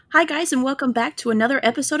Hi, guys, and welcome back to another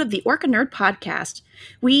episode of the Orca Nerd Podcast.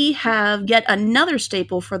 We have yet another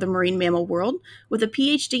staple for the marine mammal world. With a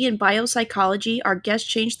PhD in biopsychology, our guest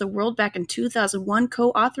changed the world back in 2001,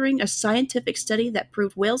 co authoring a scientific study that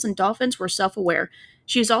proved whales and dolphins were self aware.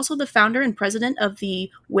 She is also the founder and president of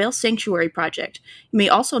the Whale Sanctuary Project. You may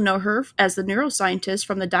also know her as the neuroscientist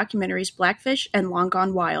from the documentaries Blackfish and Long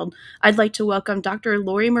Gone Wild. I'd like to welcome Dr.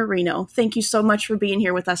 Lori Marino. Thank you so much for being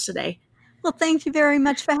here with us today. Well, thank you very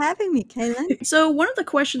much for having me, Kaylin. So, one of the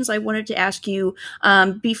questions I wanted to ask you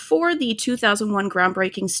before the 2001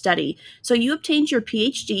 groundbreaking study, so you obtained your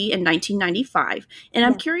PhD in 1995, and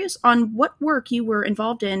I'm Yes. curious on what work you were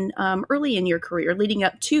involved in early in your career leading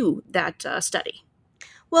up to that study.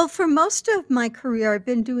 Well, for most of my career, I've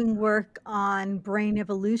been doing work on brain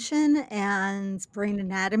evolution and brain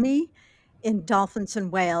anatomy in dolphins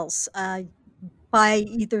and whales by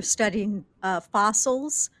either studying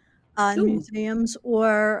fossils in Ooh. museums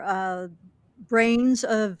or brains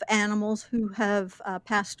of animals who have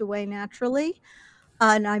passed away naturally.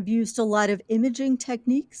 And I've used a lot of imaging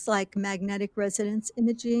techniques like magnetic resonance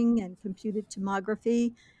imaging and computed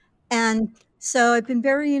tomography. And so I've been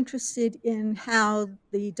very interested in how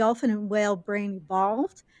the dolphin and whale brain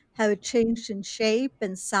evolved, how it changed in shape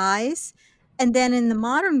and size. And then in the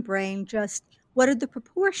modern brain, just what are the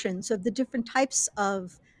proportions of the different types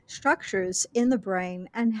of structures in the brain,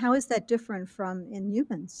 and how is that different from in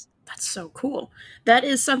humans? That's so cool. That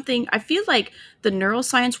is something I feel like the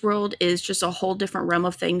neuroscience world is just a whole different realm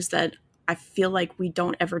of things that I feel like we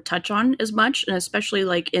don't ever touch on as much. And especially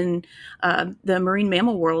like in the marine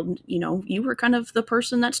mammal world, you were kind of the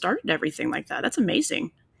person that started everything like that. That's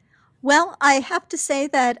amazing. Well, I have to say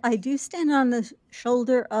that I do stand on the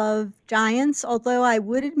shoulder of giants, although I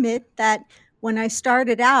would admit that when I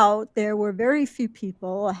started out, there were very few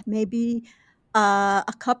people, maybe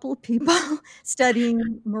a couple of people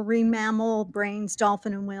studying marine mammal brains,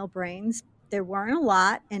 dolphin and whale brains. There weren't a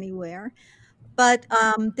lot anywhere, but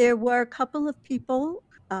there were a couple of people,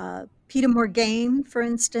 Peter Morgane, for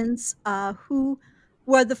instance, who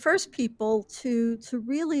were the first people to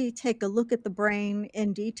really take a look at the brain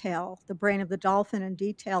in detail, the brain of the dolphin in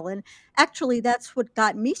detail. And actually, that's what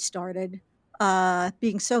got me started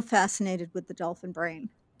being so fascinated with the dolphin brain.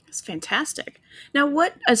 That's fantastic. Now,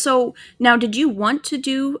 did you want to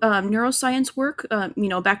do neuroscience work,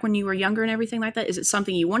 back when you were younger and everything like that? Is it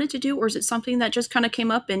something you wanted to do, or is it something that just kind of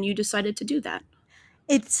came up and you decided to do that?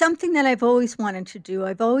 It's something that I've always wanted to do.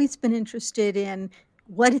 I've always been interested in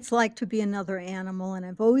what it's like to be another animal, and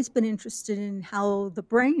I've always been interested in how the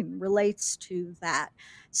brain relates to that.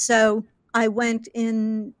 So I went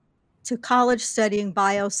in to college studying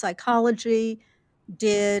biopsychology,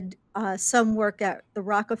 did some work at the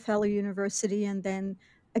Rockefeller University, and then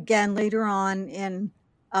again later on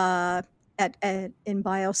uh, in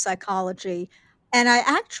biopsychology. And I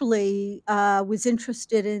actually was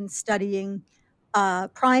interested in studying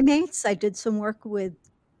primates. I did some work with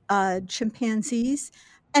chimpanzees,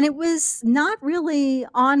 and it was not really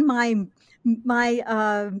on my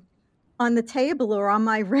on the table or on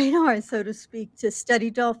my radar, so to speak, to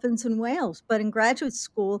study dolphins and whales. But in graduate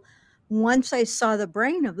school, once I saw the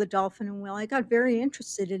brain of the dolphin and whale, I got very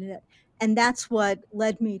interested in it, and that's what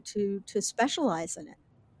led me to specialize in it.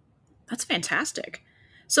 That's fantastic.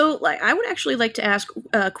 So, like, I would actually like to ask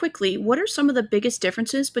quickly, what are some of the biggest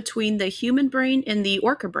differences between the human brain and the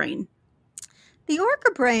orca brain? The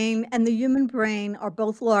orca brain and the human brain are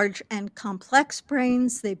both large and complex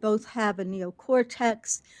brains. They both have a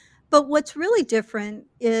neocortex. But what's really different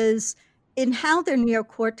is in how their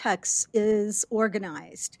neocortex is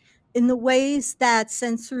organized, in the ways that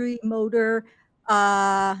sensory motor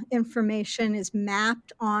information is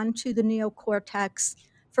mapped onto the neocortex.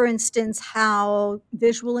 For instance, how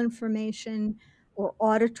visual information or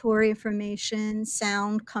auditory information,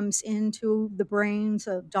 sound comes into the brains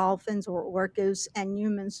of dolphins or orcas and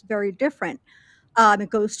humans very different. It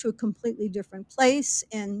goes to a completely different place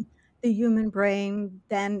in the human brain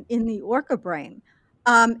than in the orca brain.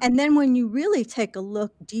 And then when you really take a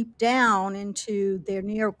look deep down into their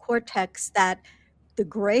neocortex, that the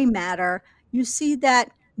gray matter, you see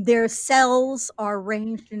that their cells are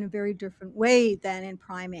arranged in a very different way than in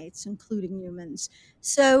primates, including humans.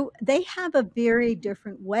 So they have a very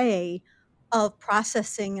different way of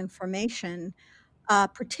processing information,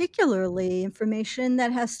 particularly information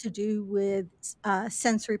that has to do with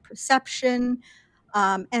sensory perception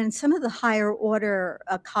and some of the higher order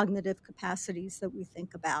cognitive capacities that we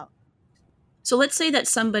think about. So, let's say that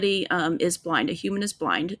somebody is blind, a human is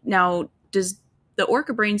blind. Now, does the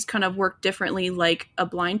orca brains kind of work differently like a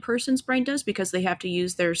blind person's brain does because they have to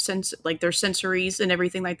use their sensories and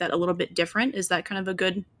everything like that a little bit different? Is that kind of a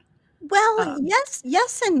good Well, Um,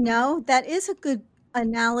 yes and no. That is a good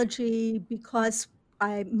analogy because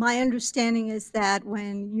my understanding is that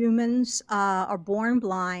when humans are born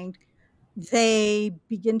blind, they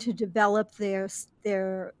begin to develop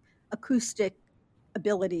their acoustic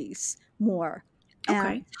abilities more and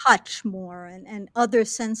okay. touch more and other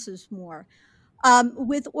senses more.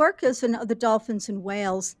 With orcas and other dolphins and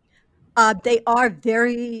whales, they are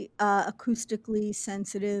very acoustically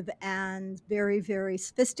sensitive and very, very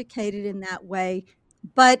sophisticated in that way.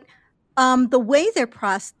 But the way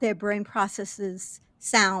their brain processes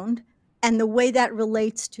sound and the way that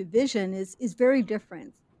relates to vision is very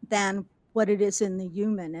different than what it is in the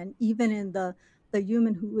human, and even in the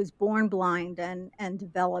human who is born blind and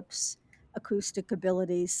develops acoustic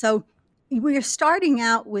abilities. So we are starting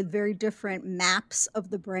out with very different maps of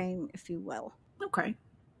the brain, if you will. Okay.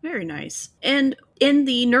 Very nice. And in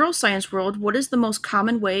the neuroscience world, what is the most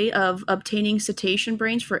common way of obtaining cetacean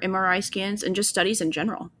brains for MRI scans and just studies in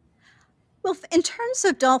general? Well, in terms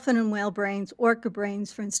of dolphin and whale brains, orca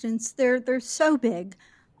brains, for instance, they're so big.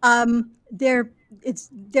 There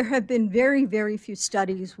have been very, very few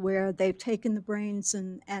studies where they've taken the brains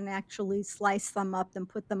and actually sliced them up and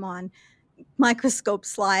put them on microscope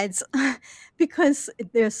slides because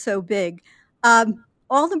they're so big.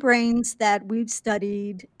 All the brains that we've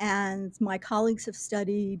studied and my colleagues have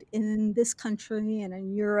studied in this country and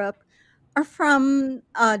in Europe are from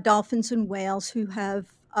dolphins and whales who have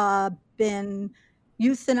been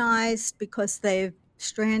euthanized because they've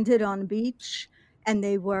stranded on a beach and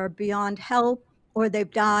they were beyond help, or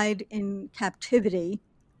they've died in captivity.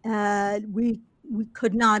 We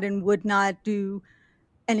could not and would not do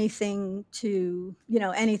anything to,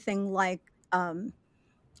 anything like um,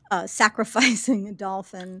 sacrificing a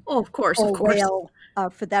dolphin Oh, of course, of or course. whale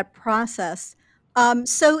for that process.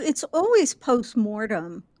 So it's always post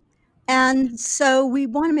mortem. And so we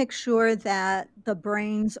want to make sure that the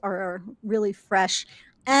brains are really fresh.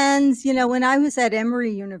 And, when I was at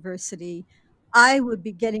Emory University, I would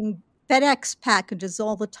be getting FedEx packages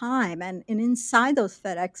all the time. And inside those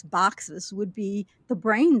FedEx boxes would be the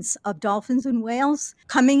brains of dolphins and whales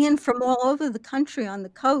coming in from all over the country on the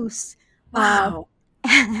coast. Uh, Wow.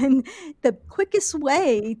 and the quickest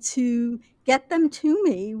way to get them to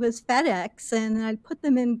me was FedEx. And I'd put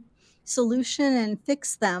them in solution and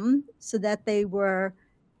fix them so that they were,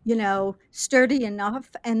 sturdy enough,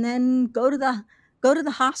 and then go to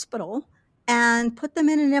the hospital and put them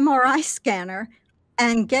in an MRI scanner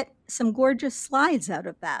and get some gorgeous slides out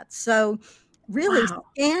of that. So really Wow.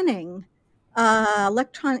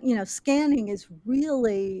 scanning is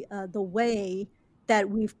really the way that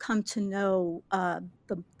we've come to know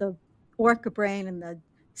the orca brain and the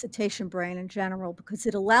cetacean brain in general, because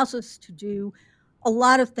it allows us to do a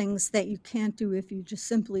lot of things that you can't do if you just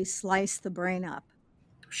simply slice the brain up.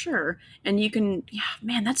 Sure. And you can, yeah,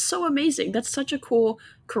 man, that's so amazing. That's such a cool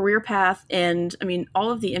career path. And I mean, all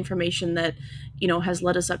of the information that, has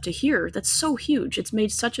led us up to here, that's so huge. It's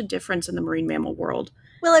made such a difference in the marine mammal world.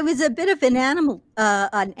 Well, I was a bit of an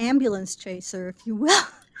ambulance chaser, if you will.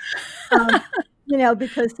 um,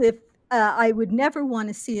 because if I would never want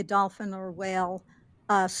to see a dolphin or a whale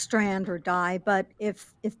strand or die, but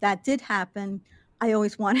if that did happen, I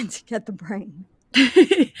always wanted to get the brain.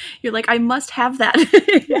 You're like, I must have that.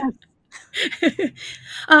 Yes.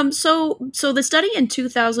 So the study in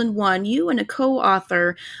 2001, you and a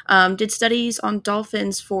co-author did studies on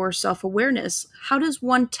dolphins for self-awareness. How does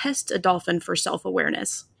one test a dolphin for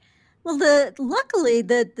self-awareness? Well, luckily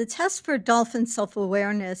the test for dolphin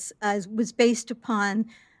self-awareness was based upon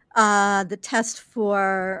the test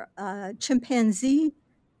for chimpanzee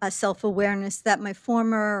self-awareness that my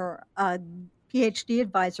former PhD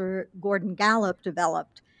advisor Gordon Gallup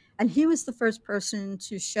developed, and he was the first person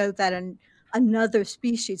to show that another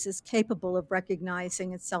species is capable of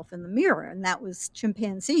recognizing itself in the mirror, and that was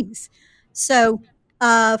chimpanzees. So,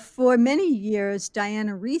 for many years,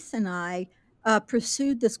 Diana Reith and I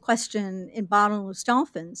pursued this question in bottlenose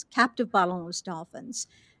dolphins, captive bottlenose dolphins.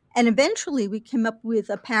 And eventually we came up with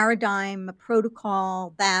a paradigm, a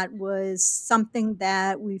protocol that was something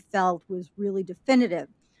that we felt was really definitive.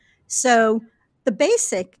 So the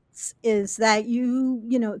basics is that you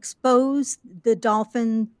expose the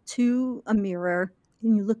dolphin to a mirror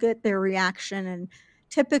and you look at their reaction, and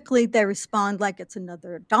typically they respond like it's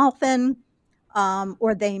another dolphin,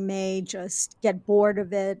 or they may just get bored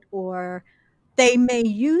of it, or they may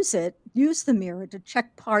use the mirror to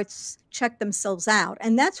check themselves out.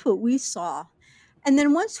 And that's what we saw. And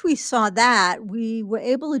then once we saw that, we were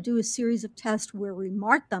able to do a series of tests where we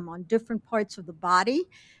marked them on different parts of the body.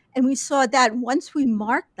 And we saw that once we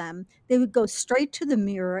marked them, they would go straight to the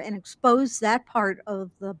mirror and expose that part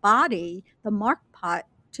of the body, the marked part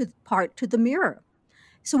to the mirror.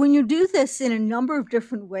 So when you do this in a number of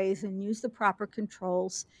different ways and use the proper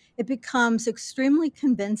controls, it becomes extremely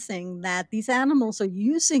convincing that these animals are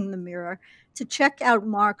using the mirror to check out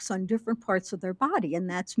marks on different parts of their body, and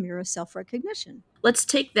that's mirror self-recognition. Let's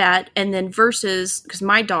take that and then versus, because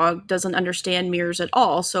my dog doesn't understand mirrors at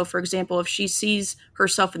all. So, for example, if she sees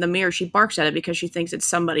herself in the mirror, she barks at it because she thinks it's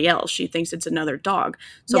somebody else. She thinks it's another dog.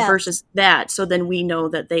 So, Yes, versus that, so then we know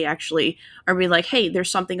that they actually are be like, hey,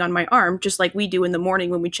 there's something on my arm, just like we do in the morning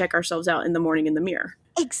when we check ourselves out in the morning in the mirror.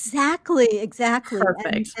 exactly. And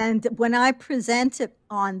Perfect. and when I present it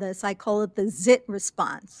on this, I call it the zit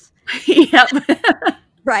response. Yep.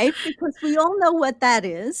 Right? Because we all know what that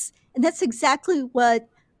is. And that's exactly what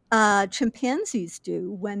chimpanzees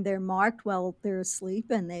do when they're marked while they're asleep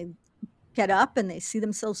and they get up and they see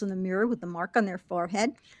themselves in the mirror with the mark on their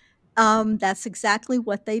forehead. That's exactly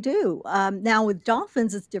what they do. Now, with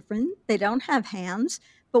dolphins, it's different. They don't have hands,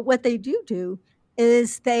 but what they do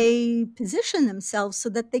is they position themselves so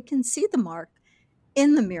that they can see the mark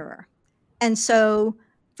in the mirror. And so,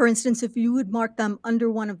 for instance, if you would mark them under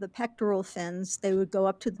one of the pectoral fins, they would go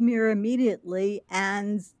up to the mirror immediately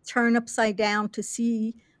and turn upside down to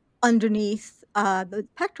see underneath the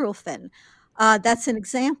pectoral fin. That's an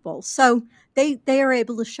example. So they are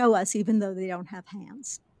able to show us even though they don't have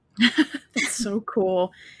hands. That's so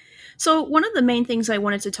cool. So, one of the main things I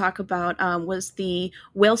wanted to talk about was the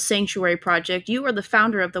Whale Sanctuary Project. You are the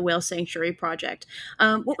founder of the Whale Sanctuary Project.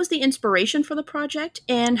 What was the inspiration for the project,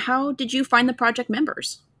 and how did you find the project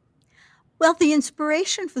members? Well, the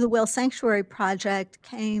inspiration for the Whale Sanctuary Project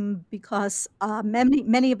came because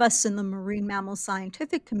many of us in the marine mammal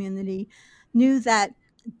scientific community knew that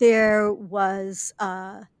there was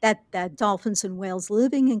that dolphins and whales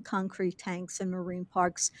living in concrete tanks and marine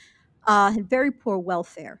parks had very poor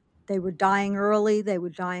welfare. They were dying early, they were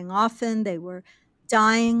dying often, they were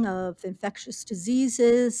dying of infectious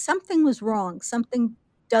diseases. Something was wrong, something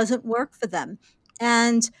doesn't work for them.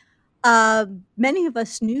 And many of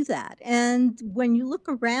us knew that. And when you look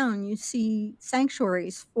around, you see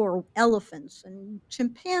sanctuaries for elephants and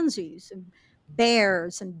chimpanzees and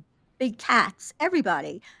bears and big cats,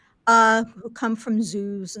 everybody who come from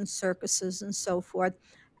zoos and circuses and so forth.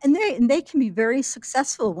 And they can be very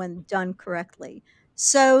successful when done correctly.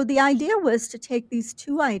 So the idea was to take these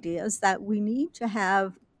two ideas that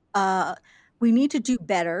uh, we need to do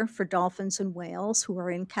better for dolphins and whales who are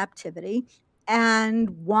in captivity, and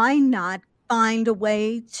why not find a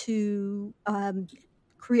way to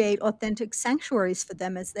create authentic sanctuaries for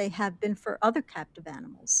them as they have been for other captive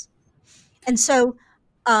animals? And so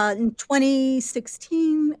in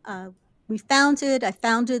 2016, I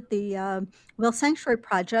founded the Whale Sanctuary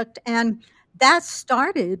Project, and that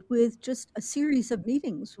started with just a series of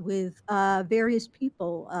meetings with various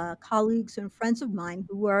people, colleagues and friends of mine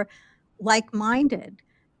who were like-minded.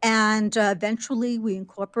 And eventually we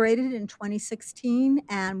incorporated in 2016,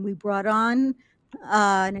 and we brought on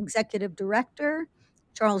an executive director,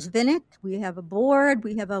 Charles Vinnick. We have a board.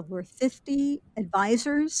 We have over 50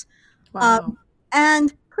 advisors. Wow. Um,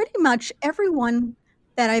 and pretty much everyone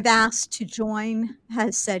that I've asked to join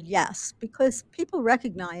has said yes, because people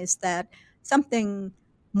recognize that something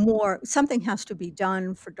something has to be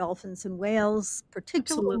done for dolphins and whales,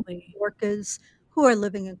 particularly Absolutely. orcas who are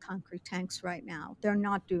living in concrete tanks right now. They're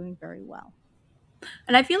not doing very well.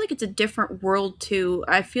 And I feel like it's a different world too.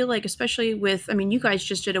 I feel like, especially with, I mean, you guys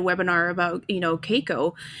just did a webinar about,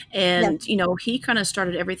 Keiko, Yes, and, he kind of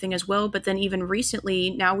started everything as well. But then even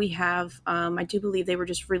recently, now we have, I do believe they were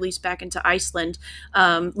just released back into Iceland,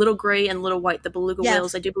 Little Gray and Little White, the beluga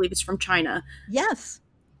whales. yes, I do believe it's from China. yes.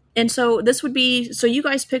 And so this would be, so you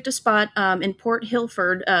guys picked a spot in Port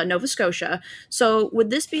Hilford, Nova Scotia. So would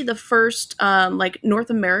this be the first like North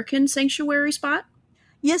American sanctuary spot?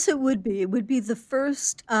 Yes, it would be. It would be the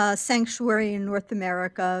first sanctuary in North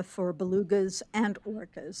America for belugas and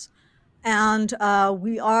orcas. And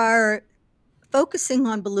we are focusing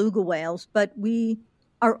on beluga whales, but we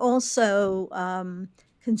are also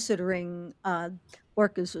considering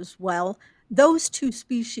orcas as well. Those two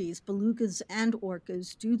species, belugas and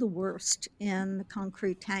orcas, do the worst in the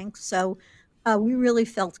concrete tanks. So we really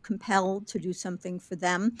felt compelled to do something for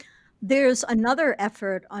them. There's another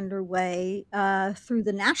effort underway through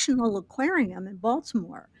the National Aquarium in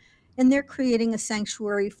Baltimore, and they're creating a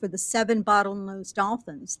sanctuary for the 7 bottlenose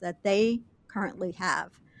dolphins that they currently have.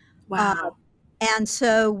 Uh, Wow. and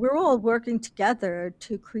so we're all working together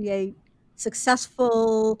to create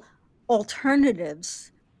successful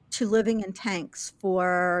alternatives to living in tanks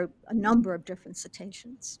for a number of different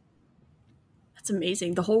cetaceans. That's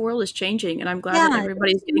amazing. The whole world is changing, and I'm glad that Yeah,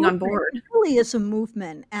 everybody's it's a getting on movement. board. It really is a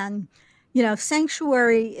movement, and,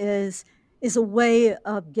 sanctuary is a way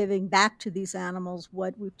of giving back to these animals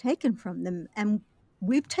what we've taken from them, and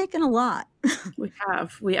we've taken a lot. We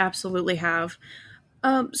have. We absolutely have.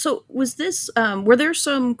 So was this were there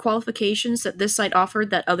some qualifications that this site offered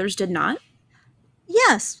that others did not?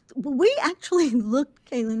 Yes, we actually looked,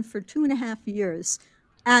 Kaylin, for 2.5 years,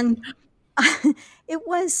 and it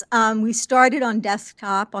was, we started on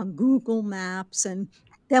desktop on Google Maps, and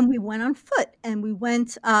then we went on foot, and we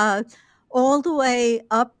went all the way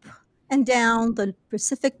up and down the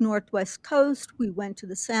Pacific Northwest coast. We went to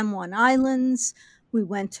the San Juan Islands, we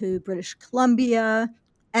went to British Columbia,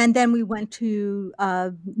 and then we went to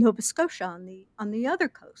Nova Scotia on the other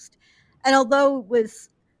coast. And although it was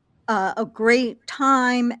a great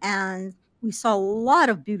time and we saw a lot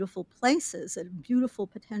of beautiful places and beautiful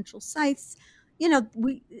potential sites,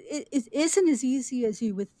 it isn't as easy as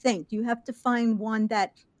you would think. You have to find one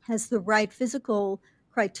that has the right physical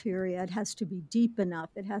criteria. It has to be deep enough,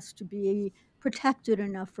 it has to be protected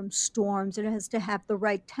enough from storms, it has to have the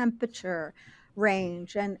right temperature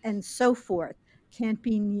range, and so forth. Can't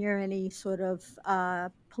be near any sort of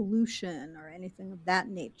pollution or anything of that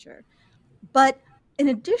nature. But in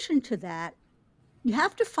addition to that, you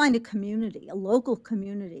have to find a community, a local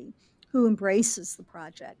community, who embraces the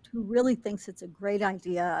project, who really thinks it's a great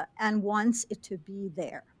idea and wants it to be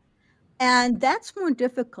there. And that's more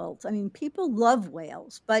difficult. I mean, people love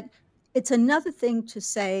whales, but it's another thing to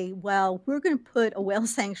say, well, we're going to put a whale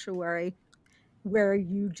sanctuary where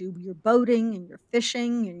you do your boating and your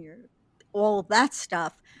fishing and your all of that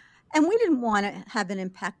stuff. And we didn't want to have an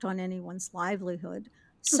impact on anyone's livelihood.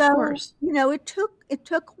 Of So, course. it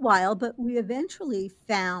took a while, but we eventually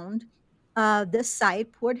found this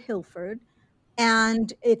site, Port Hilford,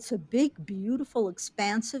 and it's a big, beautiful,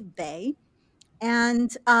 expansive bay.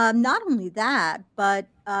 And not only that, but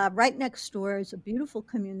right next door is a beautiful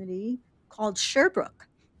community called Sherbrooke.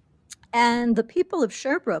 And the people of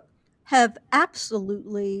Sherbrooke have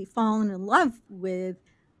absolutely fallen in love with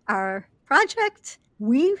our project.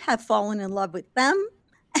 We have fallen in love with them.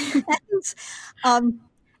 and, um,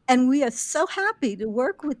 and we are so happy to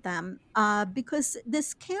work with them because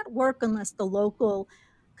this can't work unless the local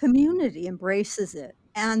community embraces it.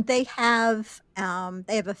 And they have a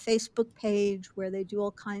Facebook page where they do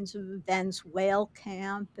all kinds of events, whale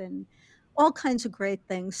camp, and all kinds of great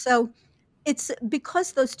things. So it's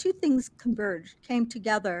because those two things converged, came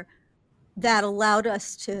together, that allowed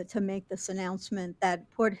us to make this announcement that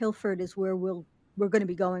Port Hilford is where we're going to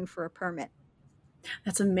be going for a permit.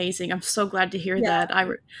 That's amazing. I'm so glad to hear Yeah,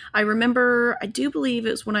 that. I remember, I do believe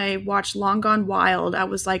it was when I watched Long Gone Wild. I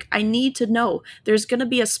was like, I need to know. There's going to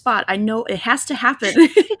be a spot. I know it has to happen.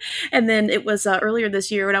 And then it was earlier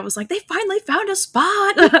this year, and I was like, they finally found a spot.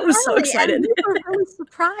 I was so exactly. And excited. we were really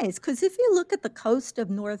surprised because if you look at the coast of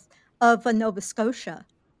North of Nova Scotia,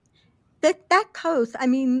 that coast, I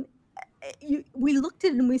mean, we looked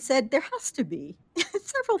at it and we said there has to be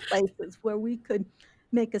several places where we could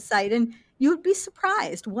make a site, and you would be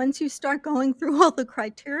surprised once you start going through all the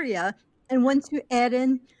criteria, and once you add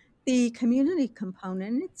in the community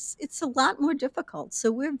component, it's a lot more difficult.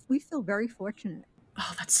 So we feel very fortunate.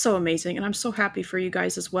 Oh, that's so amazing. And I'm so happy for you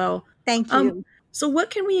guys as well. Thank Um, you. so what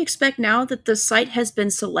can we expect now that the site has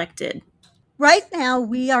been selected? Right now,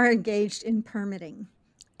 we are engaged in permitting.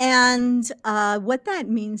 And what that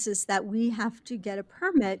means is that we have to get a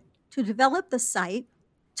permit to develop the site,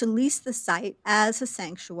 to lease the site as a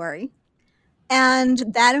sanctuary. And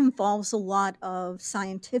that involves a lot of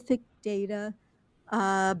scientific data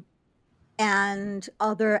uh, and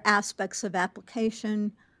other aspects of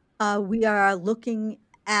application. We are looking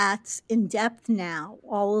at in depth now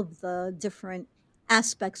all of the different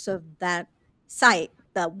aspects of that site,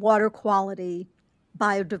 the water quality,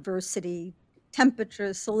 biodiversity, temperature,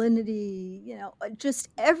 salinity, just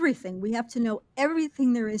everything. We have to know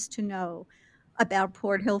everything there is to know about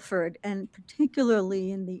Port Hilford, and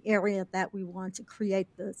particularly in the area that we want to create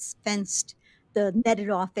the netted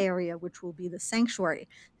off area, which will be the sanctuary.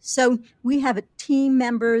 So we have a team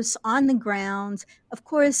members on the ground. Of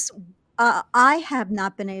course, I have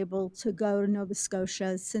not been able to go to Nova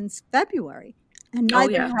Scotia since February, and Oh,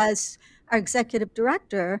 neither yeah. has our executive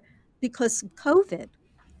director because of COVID.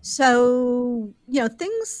 So,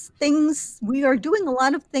 things we are doing a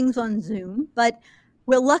lot of things on Zoom, but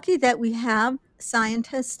we're lucky that we have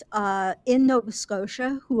scientists in Nova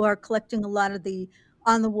Scotia who are collecting a lot of the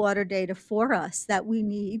on the water data for us that we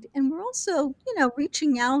need. And we're also,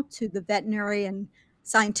 reaching out to the veterinary and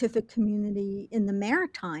scientific community in the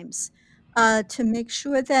Maritimes to make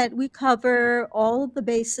sure that we cover all of the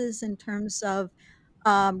bases in terms of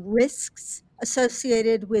risks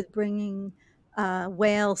associated with bringing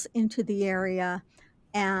whales into the area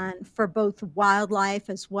and for both wildlife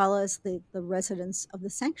as well as the residents of the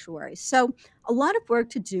sanctuary. So a lot of work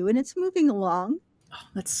to do, and it's moving along.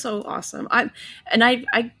 That's so awesome.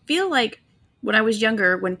 I feel like when I was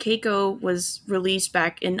younger, when Keiko was released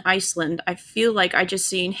back in Iceland, I feel like I just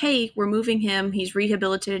seen, hey, we're moving him. He's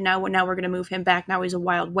rehabilitated now. Now we're going to move him back. Now he's a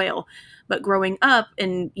wild whale. But growing up,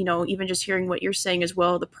 and even just hearing what you're saying as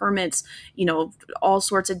well, the permits, all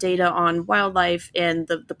sorts of data on wildlife and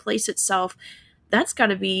the place itself, that's got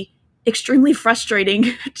to be extremely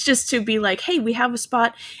frustrating just to be like, hey, we have a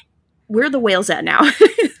spot. Where are the whales at now?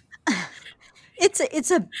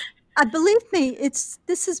 Believe me,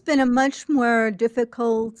 this has been a much more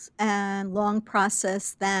difficult and long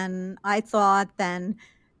process than I thought, than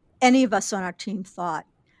any of us on our team thought.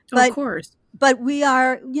 Of But course. but we've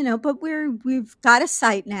got a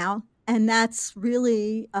site now, and that's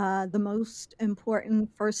really the most important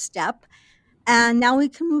first step. And now we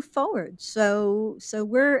can move forward. So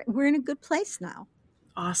we're in a good place now.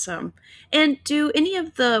 Awesome. And do any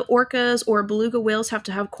of the orcas or beluga whales have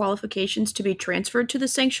to have qualifications to be transferred to the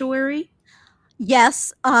sanctuary?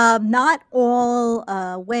 Yes, not all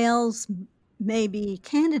whales may be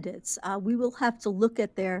candidates. We will have to look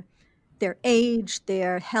at their age,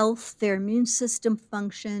 their health, their immune system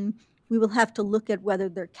function. We will have to look at whether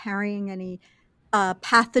they're carrying any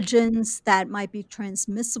pathogens that might be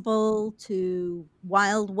transmissible to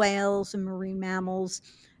wild whales and marine mammals.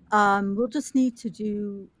 We'll just need to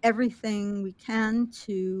do everything we can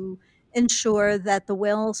to ensure that the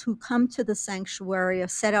whales who come to the sanctuary are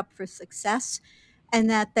set up for success and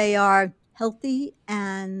that they are healthy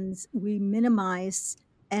and we minimize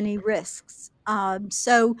any risks.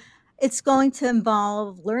 So it's going to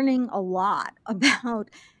involve learning a lot about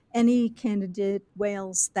any candidate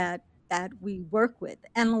whales that we work with.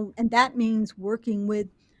 And that means working with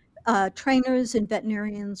trainers and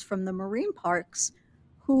veterinarians from the marine parks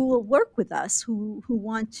who will work with us, who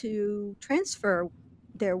want to transfer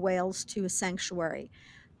their whales to a sanctuary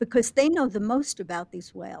because they know the most about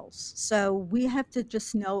these whales. So we have to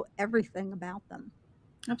just know everything about them.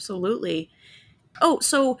 Absolutely. Oh,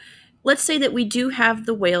 so let's say that we do have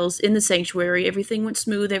the whales in the sanctuary. Everything went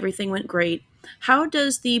smooth. Everything went great. How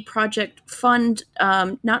does the project fund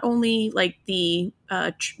not only like the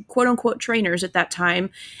quote unquote trainers at that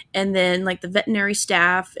time, and then like the veterinary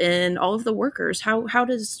staff and all of the workers? How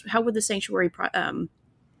would the sanctuary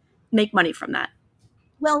make money from that?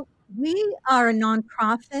 Well, we are a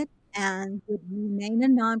nonprofit and would remain a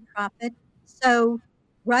nonprofit. So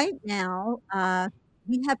right now,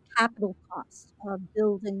 we have capital costs of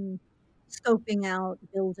building, scoping out,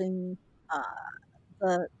 building uh,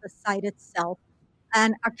 the site itself.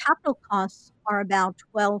 And our capital costs are about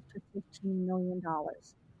 12 to $15 million.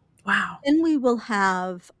 Wow. Then we will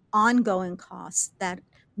have ongoing costs, that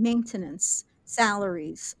maintenance,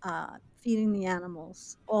 salaries, feeding the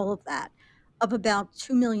animals, all of that, of about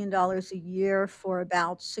 $2 million a year for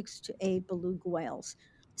about 6 to 8 beluga whales.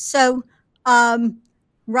 So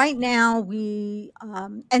right now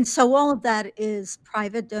and so all of that is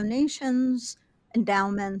private donations,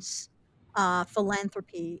 endowments,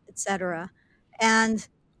 philanthropy, etc. And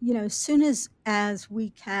as soon as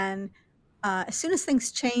we can as soon as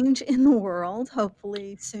things change in the world,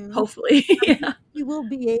 hopefully soon, Hopefully. Yeah. we will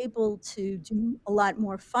be able to do a lot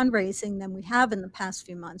more fundraising than we have in the past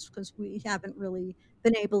few months because we haven't really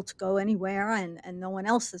been able to go anywhere and no one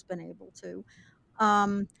else has been able to.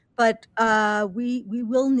 But we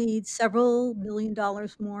will need several $1 million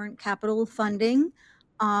more in capital funding.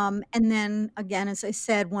 And then again, as I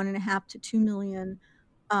said, 1.5 to 2 million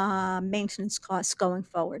maintenance costs going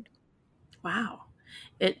forward. Wow.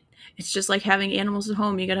 It it's just like having animals at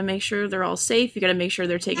home. You got to make sure they're all safe. You got to make sure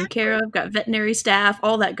they're taken care of. Got veterinary staff,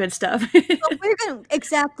 all that good stuff. Well,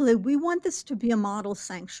 exactly. We want this to be a model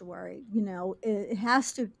sanctuary. It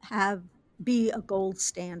has to be a gold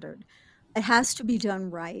standard. It has to be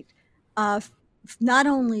done right, not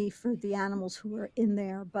only for the animals who are in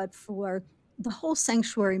there, but for the whole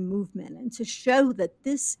sanctuary movement, and to show that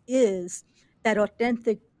this is that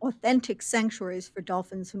authentic sanctuaries for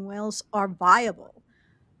dolphins and whales are viable,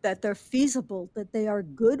 that they're feasible, that they are a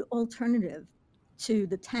good alternative to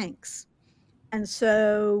the tanks. And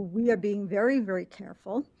so we are being very, very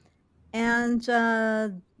careful. And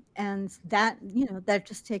that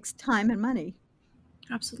just takes time and money.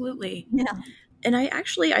 Absolutely. Yeah. And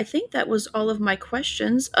I think that was all of my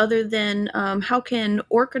questions, other than how can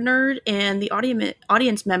Orca Nerd and the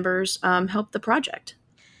audience members help the project?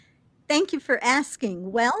 Thank you for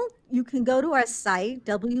asking. Well, you can go to our site,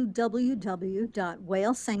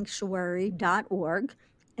 www.whalesanctuary.org,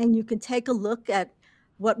 and you can take a look at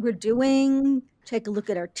what we're doing, take a look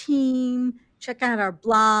at our team, check out our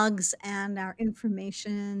blogs and our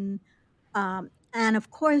information. And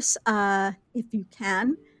of course, if you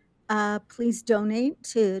can, please donate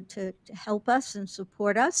to help us and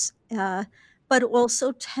support us, but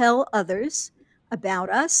also tell others about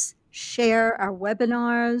us, share our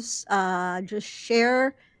webinars, just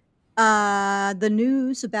share the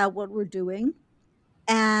news about what we're doing,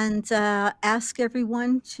 and ask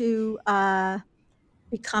everyone to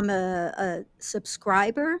become a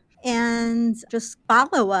subscriber and just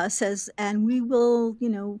follow us and we will,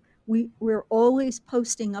 we're always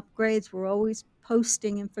posting upgrades, we're always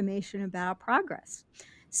posting information about our progress.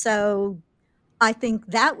 So I think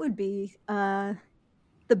that would be the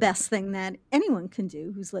best thing that anyone can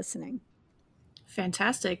do who's listening.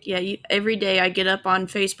 Fantastic. Yeah, every day I get up on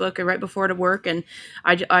Facebook or right before to work, and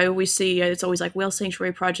I always see it's always like Whale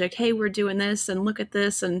Sanctuary Project. Hey, we're doing this, and look at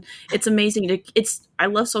this, and it's amazing. I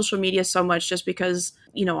love social media so much just because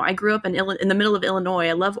I grew up in the middle of Illinois.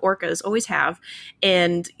 I love orcas, always have,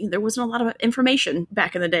 and there wasn't a lot of information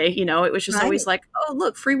back in the day. It was just always like, oh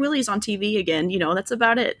look, Free Willy's on TV again. That's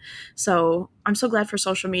about it. So I'm so glad for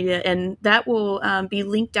social media, and that will be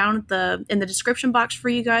linked down in the description box for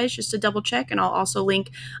you guys just to double check, and I'll also link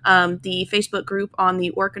the Facebook group on the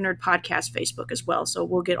Orca Nerd Podcast Facebook as well. So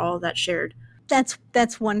we'll get all of that shared. That's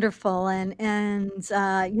wonderful, and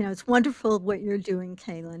it's wonderful what you're doing,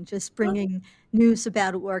 Kaylin. Just bringing news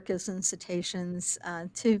about orcas and cetaceans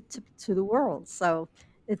to the world. So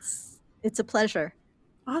it's a pleasure.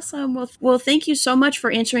 Awesome. Well, thank you so much for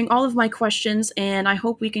answering all of my questions, and I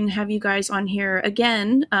hope we can have you guys on here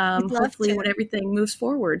again. Hopefully, when everything moves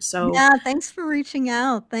forward. So yeah, thanks for reaching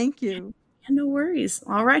out. Thank you. Yeah, no worries.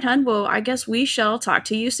 All right, hon. Well, I guess we shall talk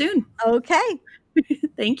to you soon. Okay.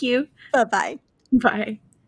 Thank you. Bye-bye. Bye.